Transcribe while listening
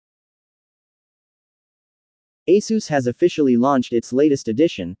ASUS has officially launched its latest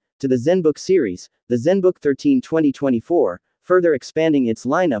addition to the Zenbook series, the Zenbook 13 2024, further expanding its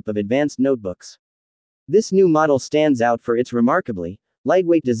lineup of advanced notebooks. This new model stands out for its remarkably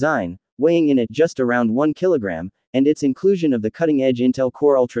lightweight design, weighing in at just around 1 kilogram, and its inclusion of the cutting-edge Intel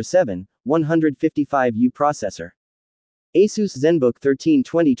Core Ultra 7 155U processor. ASUS Zenbook 13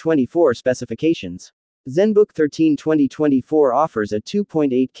 2024 specifications. Zenbook 13 2024 offers a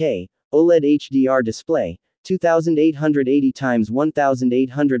 2.8K OLED HDR display, 2880 x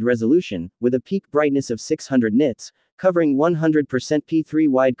 1800 resolution, with a peak brightness of 600 nits, covering 100% P3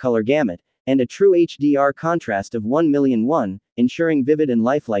 wide color gamut, and a true HDR contrast of 1,000,001, ensuring vivid and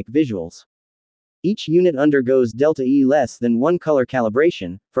lifelike visuals. Each unit undergoes Delta E less than 1 color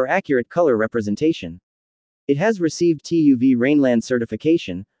calibration, for accurate color representation. It has received TUV Rainland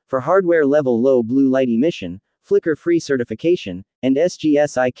certification, for hardware-level low blue light emission, flicker-free certification, and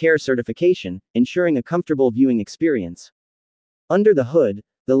SGS Eye Care certification, ensuring a comfortable viewing experience. Under the hood,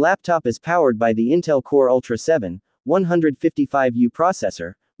 the laptop is powered by the Intel Core Ultra 7 155U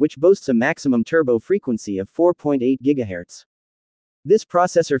processor, which boasts a maximum turbo frequency of 4.8 GHz. This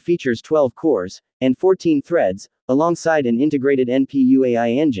processor features 12 cores and 14 threads, alongside an integrated NPU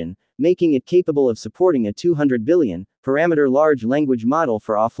AI engine, making it capable of supporting a 200 billion parameter large language model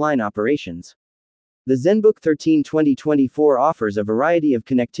for offline operations. The Zenbook 13 2024 offers a variety of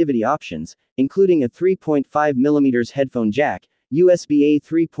connectivity options, including a 3.5mm headphone jack, USB-A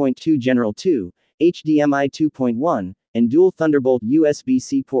 3.2 General 2, HDMI 2.1, and dual Thunderbolt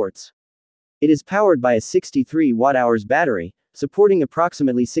USB-C ports. It is powered by a 63 Wh battery, supporting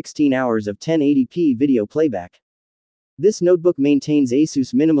approximately 16 hours of 1080p video playback. This notebook maintains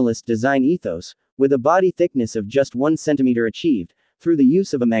ASUS minimalist design ethos, with a body thickness of just 1 cm achieved through the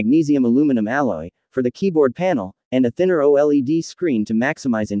use of a magnesium aluminum alloy for the keyboard panel, and a thinner OLED screen to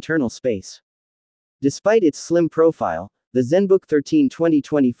maximize internal space. Despite its slim profile, the Zenbook 13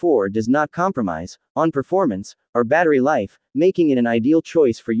 2024 does not compromise on performance or battery life, making it an ideal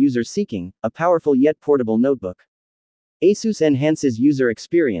choice for users seeking a powerful yet portable notebook. ASUS enhances user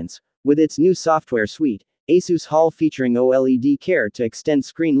experience with its new software suite, ASUS Hall, featuring OLED Care to extend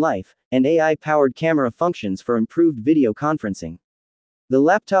screen life, and AI-powered camera functions for improved video conferencing. The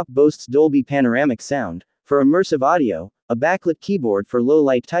laptop boasts Dolby panoramic sound for immersive audio, a backlit keyboard for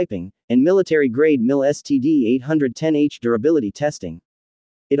low-light typing, and military-grade MIL STD810H durability testing.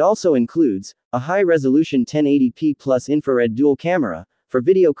 It also includes a high-resolution 1080p plus infrared dual camera for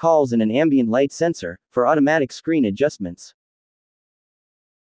video calls and an ambient light sensor for automatic screen adjustments.